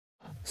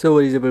So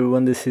what is up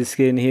everyone, this is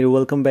Karan here.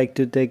 Welcome back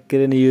to Tech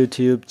Karan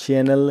YouTube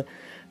channel.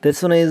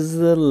 This one is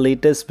the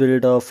latest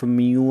build of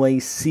MIUI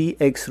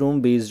CX ROM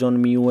based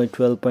on MIUI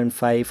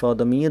 12.5 for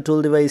the MIUI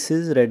tool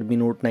devices Redmi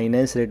Note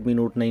 9s, Redmi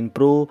Note 9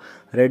 Pro,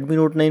 Redmi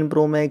Note 9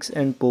 Pro Max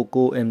and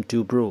Poco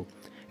M2 Pro.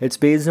 It's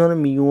based on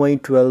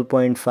MIUI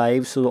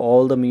 12.5, so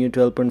all the MIUI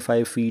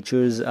 12.5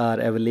 features are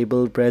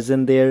available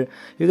present there.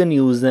 You can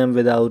use them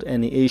without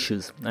any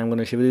issues. I'm going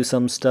to show you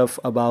some stuff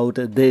about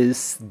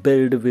this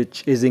build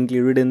which is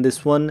included in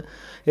this one.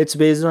 It's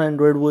based on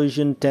Android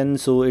version 10,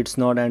 so it's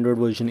not Android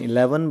version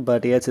 11,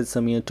 but yes, it's a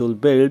MIUI tool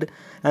build.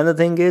 And the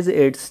thing is,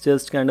 it's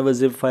just kind of a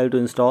zip file to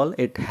install.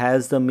 It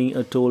has the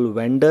MIUI tool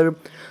vendor,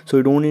 so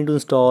you don't need to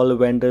install a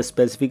vendor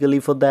specifically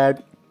for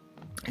that.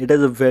 It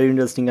has a very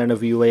interesting kind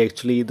of UI.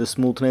 Actually, the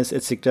smoothness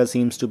etc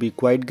seems to be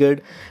quite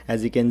good,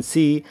 as you can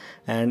see,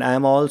 and I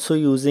am also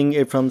using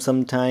it from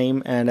some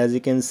time, and as you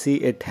can see,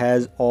 it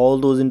has all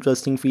those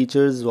interesting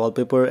features: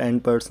 wallpaper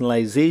and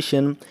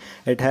personalization.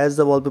 It has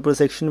the wallpaper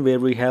section where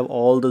we have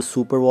all the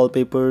super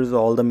wallpapers,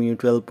 all the MIUI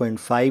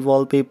 12.5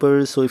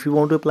 wallpapers. So if you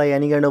want to apply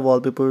any kind of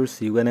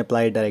wallpapers, you can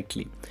apply it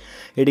directly.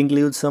 It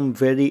includes some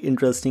very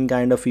interesting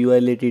kind of UI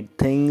related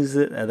things.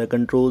 The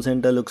control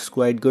center looks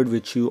quite good,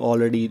 which you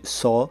already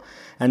saw,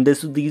 and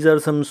these are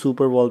some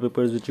super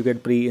wallpapers which you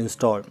get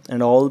pre-installed,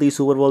 and all these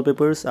super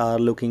wallpapers are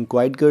looking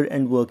quite good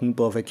and working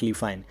perfectly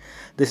fine.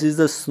 This is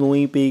the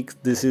snowy peak.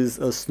 This is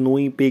a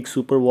snowy peak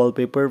super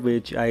wallpaper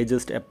which I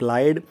just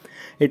applied.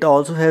 It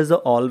also has the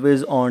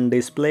always on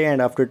display,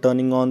 and after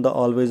turning on the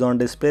always on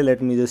display,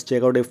 let me just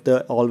check out if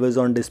the always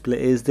on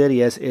display is there.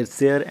 Yes, it's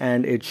there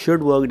and it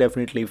should work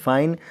definitely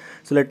fine.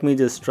 So let me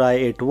just try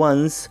it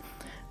once,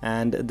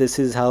 and this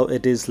is how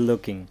it is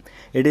looking.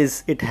 It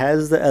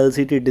has the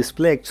LCD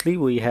display. Actually,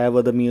 we have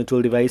the MIUI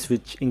tool device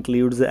which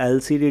includes the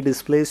LCD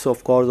display, so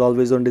of course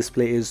always on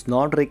display is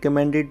not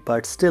recommended,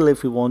 but still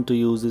if you want to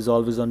use this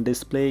always on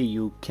display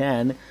you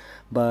can,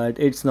 but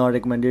it's not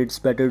recommended. It's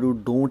better to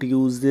don't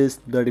use this,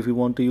 but if you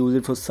want to use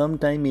it for some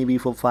time, maybe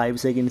for 5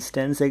 seconds,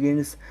 10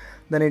 seconds,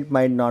 then it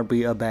might not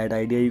be a bad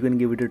idea. You can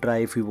give it a try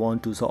if you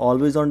want to. So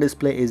always on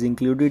display is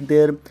included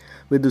there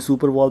with the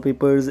super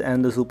wallpapers,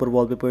 and the super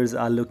wallpapers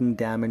are looking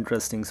damn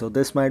interesting. So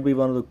this might be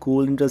one of the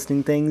cool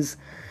interesting things.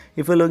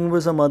 If you're looking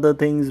for some other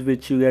things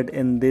which you get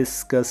in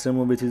this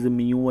customer, which is the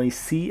MIUI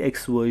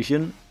CX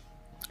version,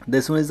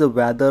 this one is the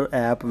weather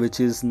app which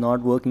is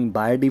not working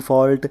by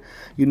default.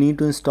 You need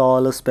to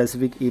install a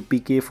specific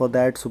APK for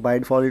that. So by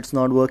default it's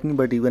not working,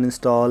 but you can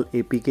install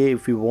APK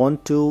if you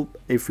want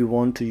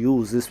to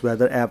use this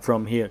weather app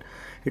from here.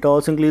 It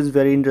also includes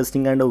very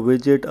interesting kind of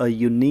widget, a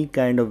unique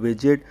kind of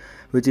widget,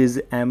 which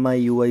is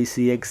MIUI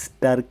CX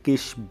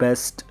Turkish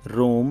Best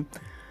ROM,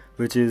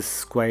 which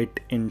is quite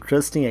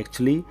interesting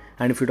actually.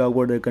 And if you talk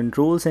about the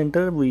control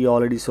center, we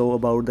already saw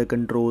about the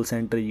control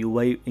center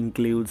UI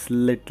includes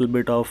little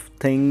bit of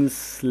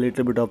things,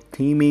 little bit of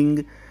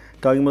theming.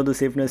 Talking about the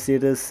safety net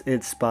status,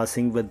 it's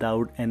passing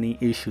without any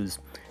issues.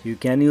 You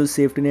can use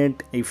safety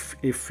net if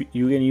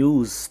you can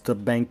use the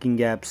banking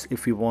apps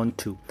if you want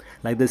to.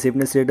 Like the safety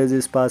net status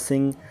is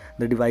passing,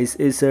 the device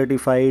is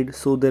certified,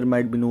 so there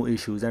might be no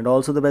issues. And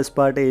also the best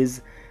part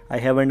is I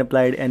haven't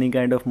applied any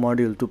kind of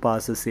module to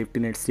pass a safety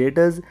net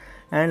status,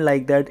 and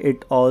like that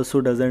it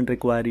also doesn't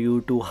require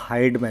you to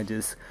hide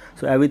images.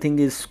 So everything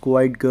is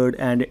quite good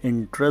and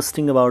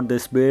interesting about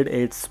this build.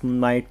 It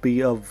might be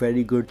a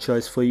very good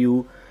choice for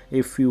you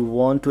if you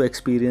want to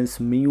experience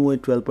MIUI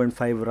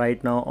 12.5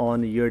 right now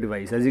on your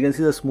device. As you can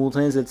see, the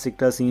smoothness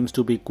etc seems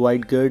to be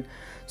quite good,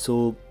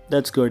 so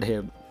that's good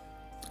here.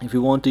 If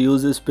you want to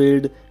use this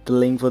build, the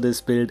link for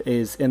this build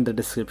is in the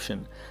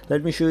description.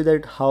 Let me show you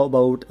that how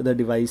about the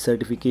device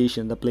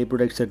certification, the Play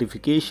Protect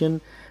certification,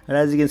 and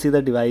as you can see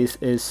the device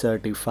is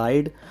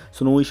certified,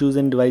 so no issues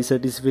in device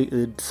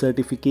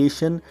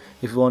certification.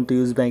 If you want to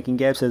use banking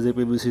apps, as I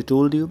previously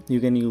told you,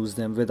 you can use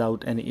them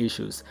without any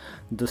issues.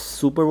 The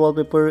super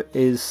wallpaper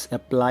is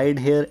applied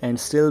here and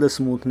still the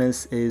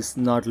smoothness is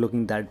not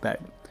looking that bad.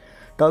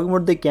 Talking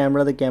about the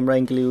camera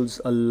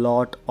includes a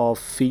lot of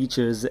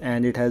features,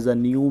 and it has a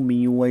new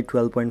MIUI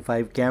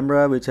 12.5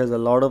 camera which has a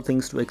lot of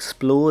things to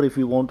explore. If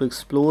you want to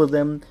explore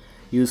them,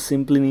 you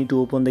simply need to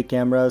open the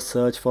camera,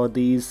 search for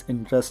these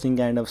interesting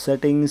kind of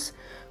settings,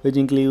 which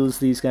includes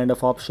these kind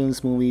of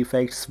options: movie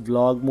effects,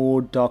 vlog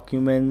mode,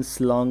 documents,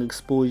 long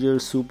exposure,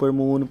 super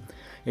moon.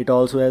 It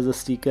also has a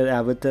sticker,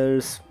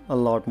 avatars, a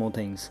lot more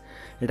things.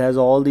 It has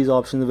all these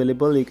options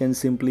available. You can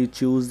simply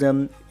choose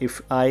them.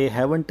 If I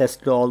haven't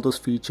tested all those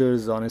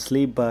features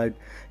honestly, but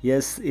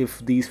yes,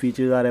 if these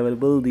features are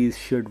available, these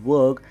should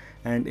work.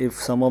 And if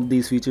some of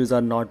these features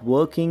are not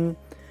working,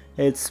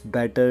 it's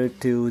better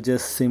to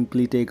just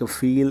simply take a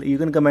feel. You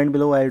can comment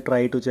below. I'll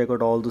try to check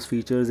out all those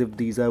features if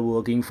these are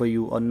working for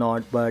you or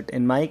not, but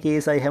in my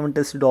case I haven't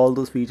tested all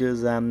those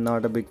features. I'm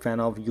not a big fan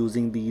of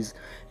using these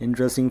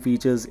interesting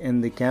features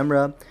in the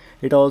camera.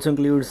 It also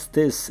includes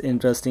this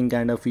interesting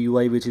kind of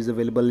UI which is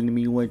available in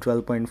MIUI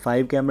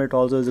 12.5 camera. It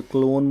also has a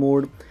clone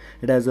mode.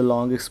 It has a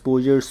long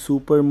exposure,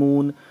 super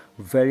moon,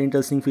 very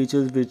interesting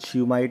features which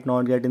you might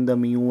not get in the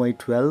MIUI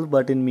 12,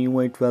 but in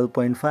MIUI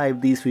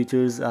 12.5 these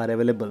features are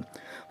available.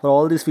 For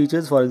all these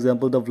features, for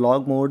example the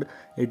vlog mode,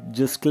 it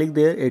just click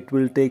there, it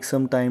will take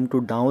some time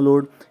to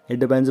download. It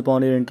depends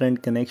upon your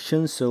internet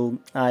connection, so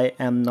I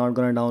am not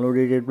gonna download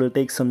it. It will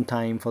take some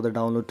time for the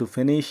download to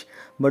finish,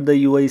 but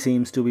the UI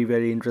seems to be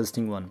very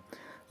interesting one.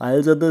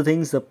 All other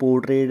things, the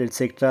portrait,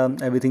 etc.,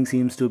 everything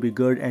seems to be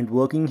good and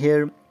working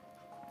here.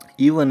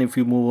 Even if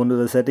you move on to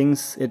the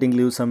settings, it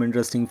includes some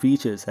interesting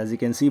features. As you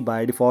can see,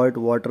 by default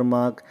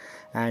watermark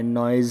and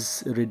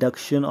noise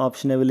reduction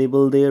option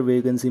available there, where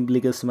you can simply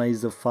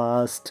customize the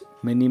fast,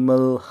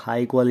 minimal,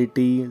 high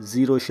quality,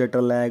 zero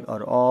shutter lag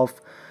or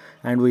off.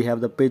 And we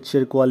have the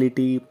picture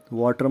quality,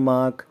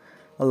 watermark,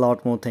 a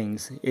lot more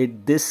things.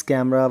 This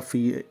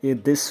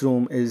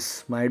room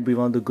is might be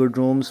one of the good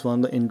rooms, one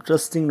of the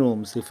interesting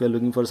rooms if you're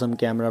looking for some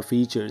camera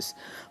features.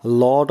 A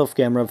lot of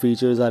camera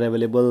features are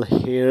available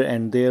here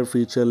and there,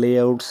 feature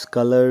layouts,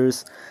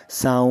 colors,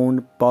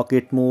 sound,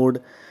 pocket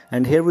mode.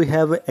 And here we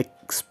have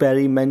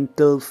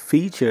experimental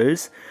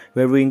features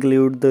where we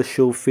include the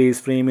show face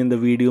frame in the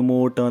video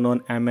mode, turn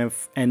on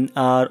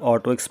MFNR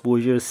auto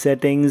exposure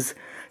settings,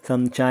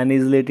 some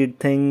Chinese related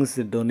things,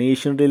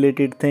 donation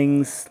related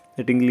things.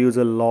 It includes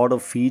a lot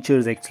of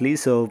features actually,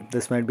 so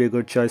this might be a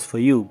good choice for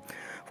you.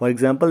 For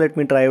example, let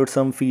me try out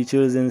some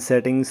features in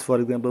settings. For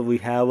example, we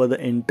have the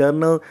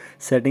internal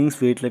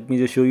settings. Wait, let me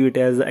just show you it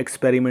as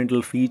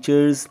experimental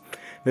features,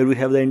 where we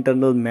have the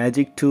internal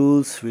magic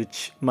tools,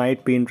 which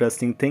might be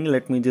interesting thing.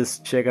 Let me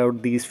just check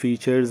out these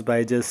features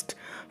by just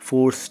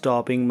force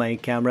stopping my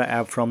camera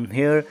app from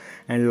here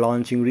and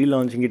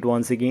relaunching it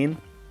once again.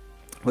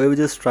 We will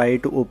just try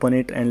to open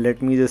it and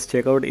let me just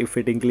check out if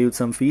it includes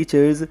some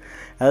features.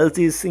 Else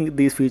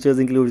these features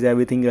includes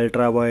everything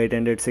ultra wide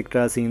and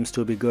etc. seems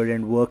to be good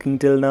and working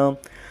till now.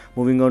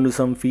 Moving on to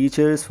some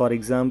features, for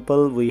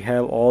example we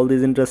have all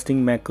these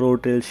interesting macro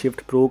tilt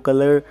shift pro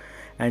color,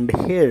 and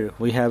here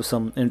we have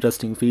some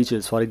interesting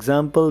features. For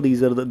example,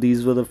 these were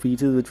the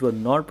features which were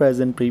not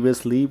present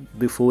previously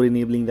before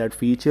enabling that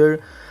feature.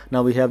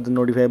 Now we have the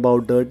notify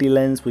about dirty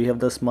lens, we have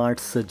the smart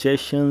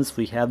suggestions,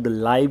 we have the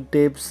live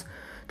tips.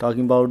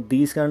 Talking about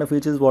these kind of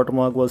features,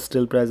 watermark was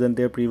still present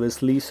there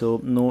previously, so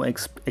no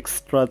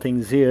extra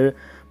things here.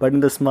 But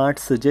in the smart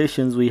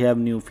suggestions we have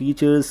new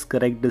features,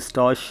 correct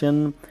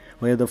distortion,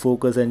 we have the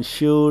focus and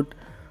shoot.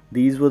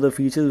 These were the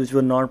features which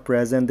were not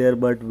present there,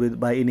 but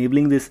by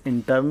enabling this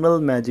internal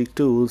magic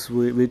tools,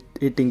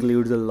 it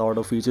includes a lot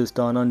of features,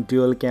 turn on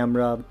dual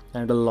camera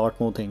and a lot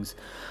more things.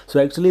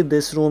 So actually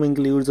this room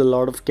includes a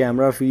lot of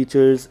camera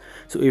features.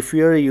 So if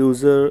you're a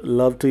user,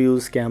 love to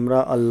use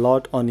camera a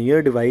lot on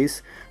your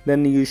device,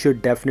 then you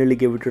should definitely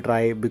give it a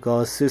try,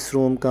 because this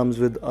room comes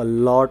with a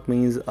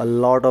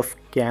lot of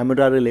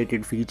camera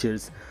related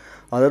features.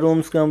 Other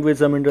rooms come with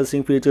some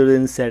interesting features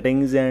in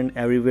settings and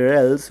everywhere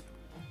else,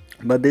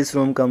 but this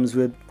room comes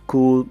with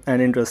cool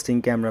and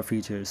interesting camera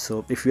features.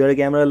 So if you are a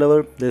camera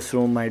lover, this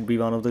room might be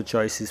one of the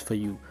choices for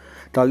you.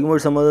 Talking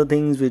about some other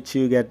things which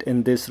you get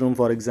in this room,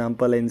 for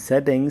example in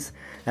settings,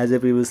 as I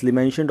previously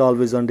mentioned,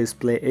 always on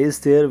display is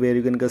there, where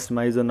you can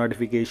customize the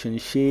notification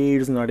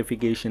shades,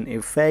 notification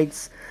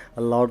effects,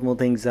 a lot more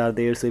things are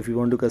there. So if you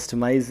want to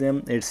customize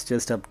them, it's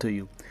just up to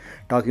you.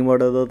 Talking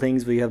about other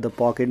things, we have the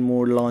pocket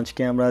mode, launch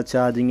camera,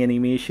 charging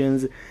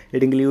animations.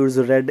 It includes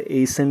red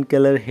accent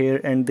color here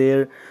and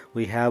there.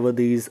 We have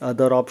these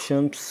other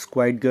options,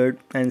 quite good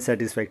and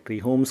satisfactory.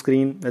 Home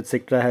screen,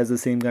 etc. has the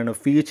same kind of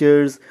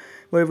features,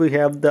 where we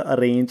have the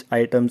arrange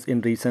items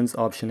in recents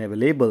option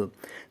available.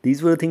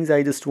 These were the things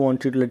I just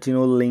wanted to let you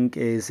know. Link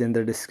is in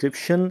the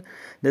description.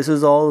 This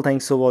is all.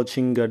 Thanks for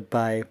watching.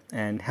 Goodbye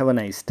and have a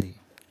nice day.